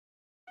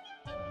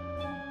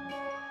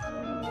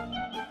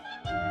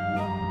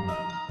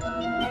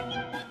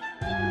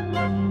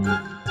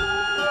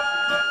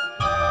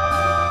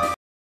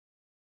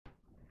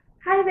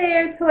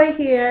Takeaway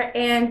here,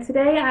 and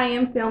today I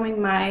am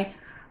filming my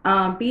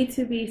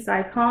B2B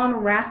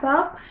Psychon wrap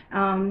up.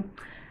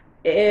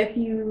 If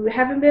you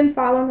haven't been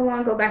following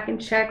along, go back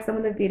and check some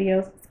of the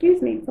videos.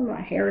 Excuse me, some of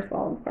my hair is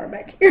falling apart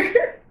back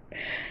here.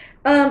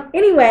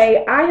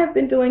 Anyway, I have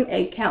been doing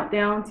a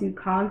countdown to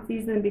con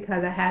season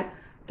because I had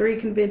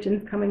 3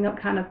 conventions coming up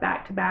kind of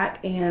back to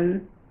back,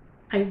 and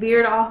I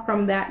veered off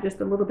from that just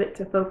a little bit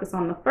to focus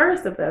on the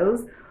first of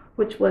those,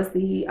 which was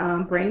the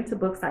Brain to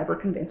Book Cyber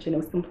Convention. It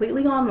was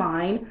completely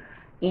online,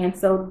 and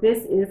so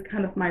this is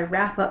kind of my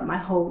wrap up, my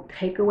whole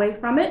takeaway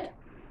from it.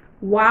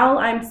 While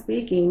I'm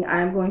speaking,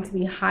 I'm going to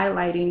be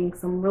highlighting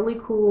some really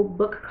cool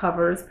book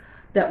covers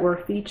that were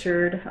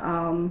featured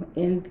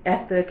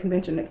at the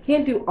convention. I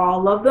can't do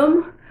all of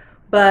them,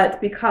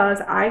 but because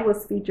I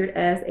was featured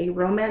as a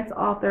romance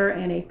author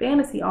and a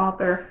fantasy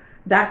author,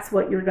 that's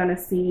what you're going to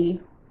see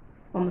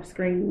on the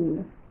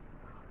screen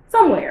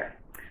somewhere.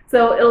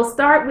 So it'll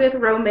start with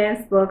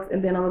romance books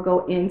and then it'll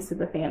go into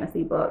the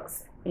fantasy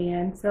books.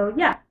 And so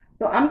yeah,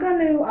 so I'm going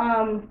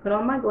to put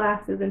on my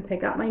glasses and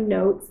take out my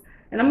notes,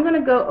 and I'm going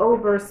to go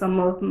over some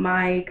of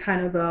my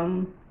kind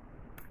of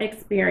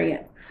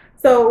experience.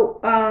 So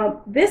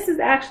this is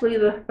actually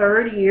the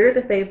 3rd year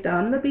that they've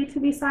done the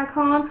B2B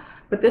Psychon,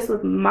 but this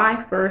was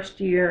my first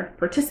year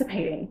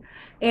participating,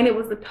 and it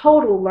was a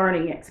total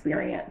learning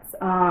experience.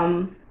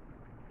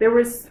 There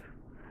was,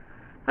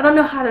 I don't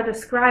know how to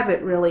describe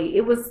it really.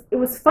 It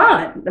was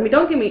fun. I mean,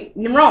 don't get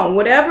me wrong,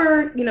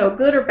 whatever,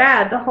 good or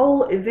bad, the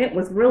whole event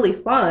was really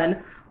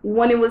fun.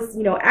 When it was,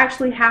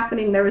 actually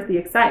happening, there was the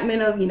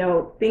excitement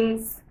of,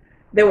 things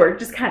that were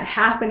just kind of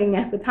happening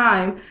at the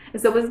time.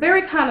 And so it was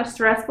very kind of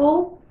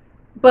stressful,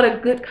 but a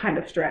good kind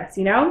of stress,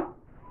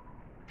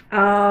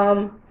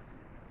 I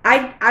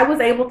was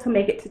able to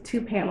make it to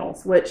 2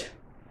 panels, which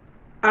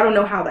I don't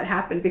know how that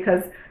happened,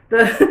 because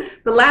the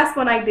last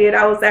one I did,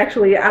 I was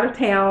actually out of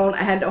town.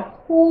 I had a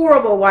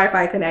horrible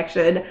Wi-Fi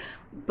connection,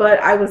 but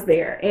I was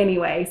there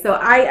anyway. So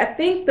I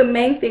think the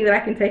main thing that I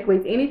can take away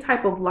is any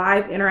type of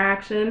live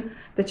interaction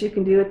that you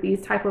can do at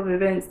these type of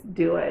events,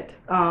 do it.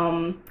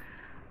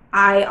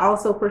 I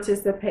also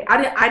participate.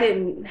 I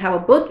didn't have a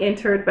book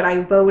entered, but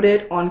I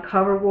voted on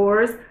Cover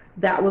Wars.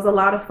 That was a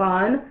lot of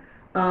fun.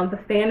 The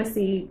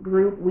fantasy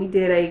group, we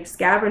did a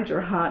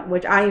scavenger hunt,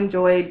 which I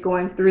enjoyed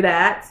going through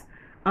that.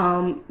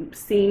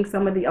 Seeing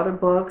some of the other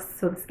books.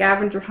 So the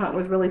scavenger hunt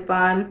was really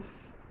fun.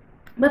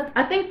 But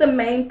I think the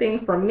main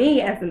thing for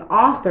me as an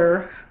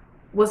author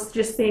was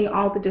just seeing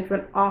all the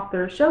different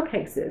author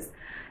showcases.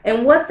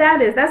 And what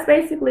that is, that's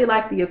basically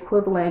like the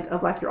equivalent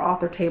of like your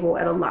author table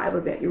at a live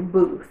event, your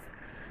booth.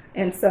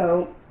 And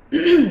so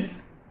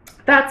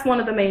that's one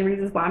of the main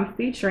reasons why I'm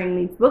featuring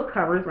these book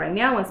covers right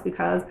now, is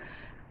because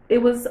it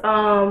was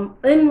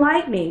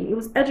enlightening, it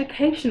was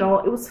educational,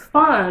 it was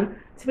fun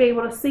to be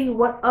able to see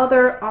what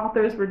other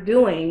authors were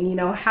doing,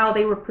 how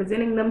they were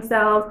presenting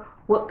themselves,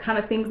 what kind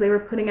of things they were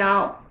putting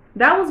out.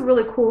 That was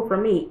really cool for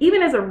me.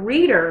 Even as a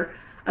reader,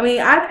 I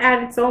mean, I've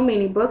added so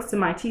many books to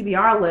my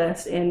TBR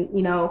list, and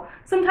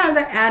sometimes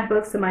I add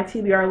books to my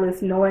TBR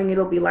list knowing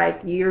it'll be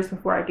like years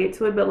before I get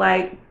to it, but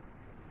like,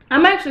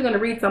 I'm actually going to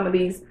read some of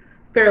these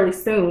fairly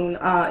soon,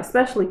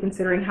 especially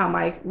considering how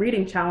my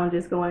reading challenge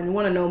is going. You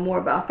want to know more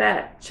about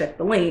that, check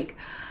the link.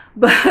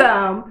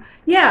 But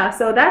yeah,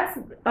 so that's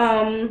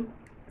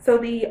so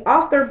the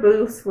author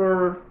booths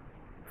were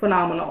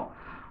phenomenal.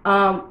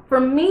 For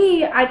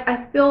me,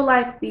 I feel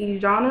like the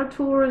genre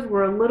tours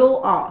were a little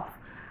off.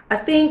 I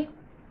think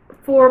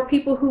for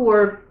people who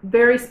are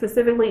very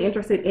specifically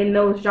interested in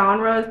those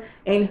genres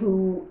and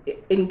who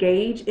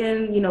engage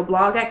in,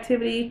 blog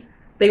activity,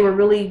 they were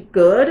really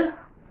good.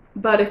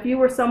 But if you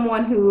were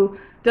someone who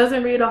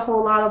doesn't read a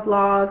whole lot of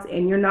blogs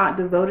and you're not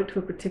devoted to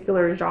a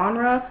particular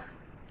genre,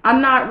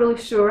 I'm not really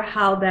sure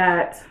how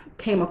that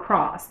came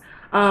across.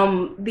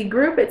 The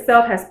group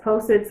itself has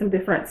posted some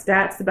different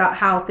stats about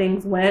how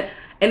things went,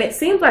 and it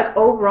seems like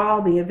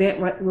overall the event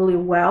went really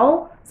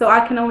well. So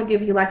I can only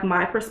give you like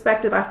my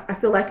perspective. I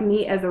feel like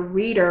me as a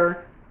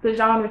reader, the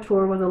genre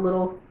tour was a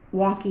little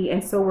wonky,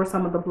 and so were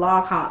some of the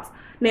blog hops.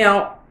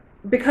 Now,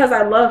 because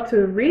I love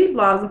to read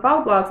blogs and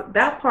follow blogs,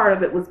 that part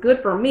of it was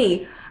good for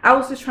me. I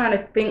was just trying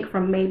to think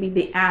from maybe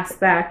the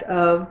aspect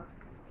of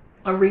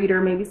a reader,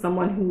 maybe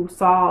someone who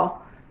saw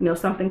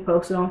something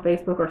posted on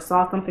Facebook or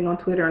saw something on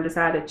Twitter and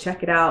decided to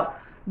check it out.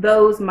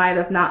 Those might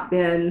have not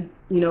been,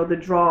 the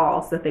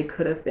draws that they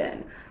could have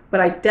been. But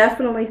I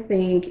definitely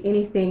think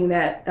anything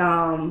that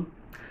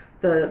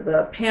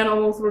the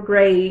panels were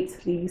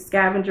great, the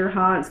scavenger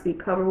hunts, the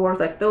cover wars,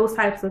 like those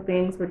types of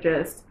things were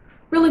just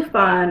really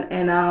fun,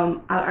 and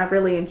I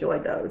really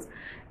enjoyed those.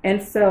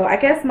 And so I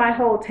guess my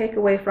whole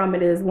takeaway from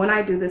it is when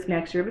I do this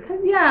next year,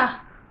 because yeah,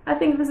 I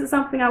think this is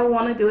something I would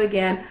want to do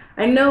again.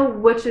 I know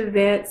which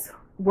events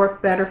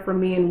work better for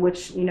me and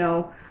which,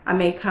 I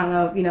may kind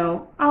of,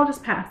 I'll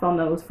just pass on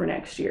those for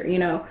next year,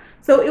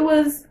 So it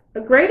was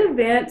a great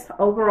event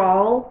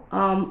overall,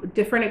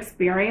 different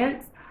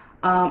experience.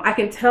 I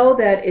can tell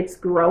that it's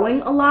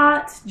growing a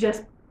lot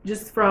just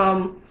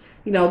from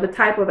the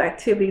type of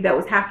activity that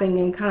was happening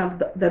in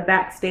kind of the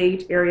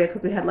backstage area,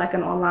 because we had like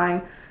an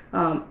online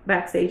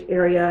backstage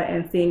area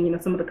and seeing, you know,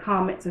 some of the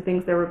comments and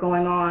things that were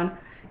going on.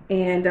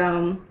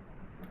 And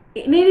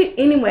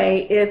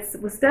anyway,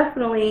 it was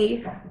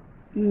definitely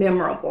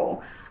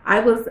memorable. I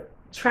was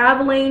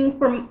traveling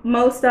for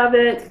most of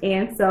it,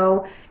 and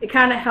so it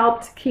kind of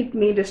helped keep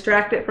me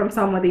distracted from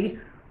some of the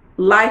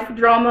life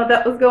drama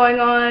that was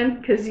going on,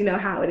 because you know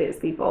how it is,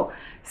 people.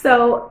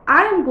 So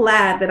I'm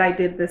glad that I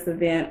did this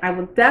event. I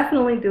will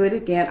definitely do it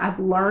again. I've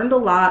learned a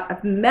lot.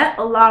 I've met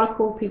a lot of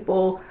cool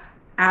people,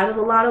 added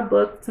a lot of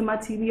books to my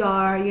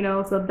TBR, you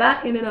know, so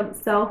that in and of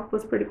itself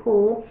was pretty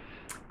cool.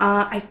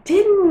 I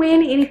didn't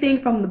win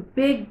anything from the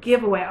big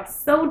giveaway. I was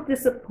so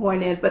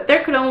disappointed, but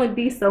there could only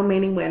be so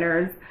many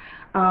winners.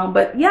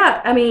 But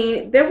yeah, I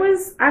mean,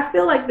 I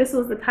feel like this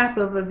was the type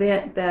of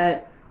event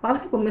that a lot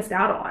of people missed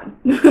out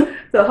on.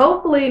 So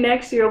hopefully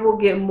next year we'll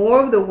get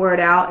more of the word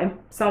out and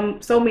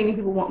so many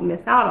people won't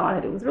miss out on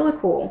it. It was really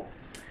cool.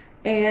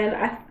 And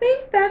I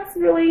think that's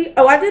really,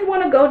 oh, I did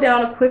want to go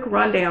down a quick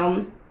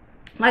rundown.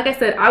 Like I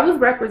said, I was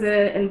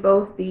represented in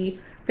both the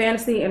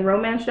fantasy and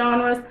romance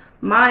genres.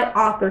 My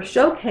author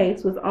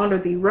showcase was under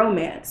the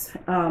romance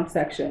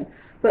section.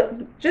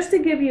 But just to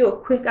give you a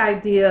quick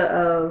idea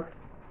of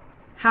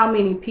how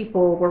many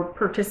people were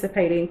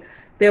participating,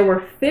 there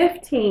were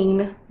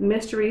 15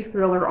 mystery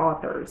thriller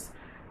authors.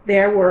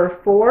 There were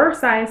 4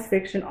 science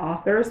fiction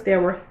authors.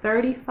 There were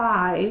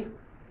 35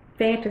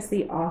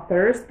 fantasy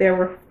authors. There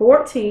were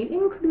 14,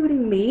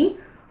 including me,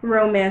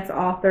 romance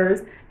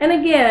authors. And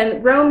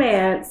again,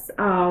 romance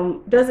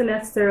doesn't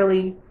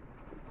necessarily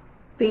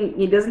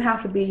it doesn't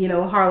have to be, you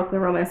know, Harlequin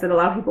romance that a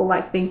lot of people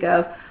like think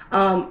of.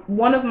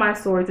 One of my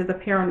stories is a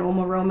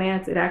paranormal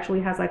romance. It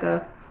actually has like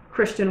a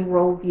Christian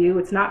worldview.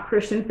 It's not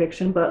Christian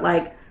fiction, but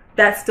like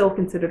that's still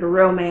considered a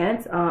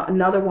romance.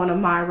 Another one of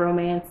my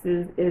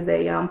romances is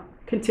a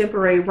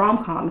contemporary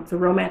rom-com. It's a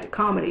romantic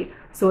comedy.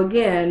 So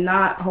again,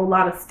 not a whole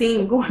lot of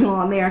steam going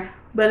on there,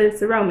 but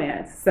it's a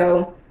romance.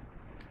 So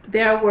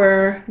there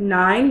were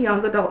 9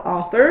 young adult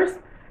authors.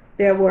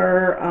 There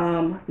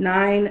were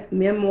 9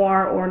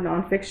 memoir or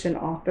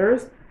nonfiction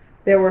authors.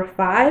 There were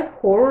 5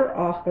 horror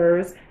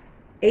authors,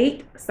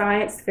 8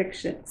 science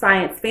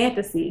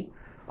fantasy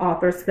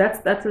authors.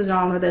 That's a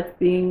genre that's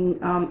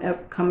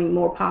becoming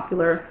more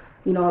popular,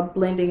 you know, a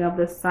blending of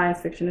the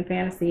science fiction and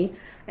fantasy.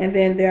 And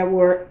then there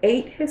were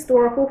 8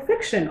 historical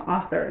fiction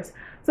authors.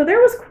 So there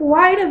was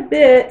quite a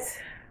bit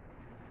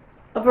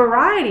of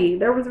variety.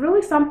 There was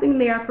really something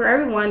there for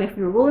everyone if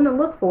you were willing to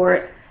look for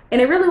it. And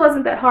it really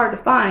wasn't that hard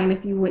to find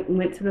if you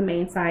went to the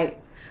main site.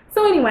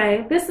 So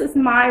anyway, this is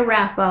my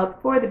wrap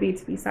up for the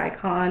B2B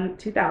SciCon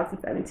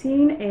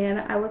 2017,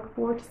 and I look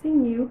forward to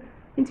seeing you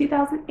in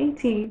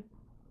 2018.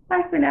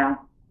 Bye for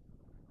now.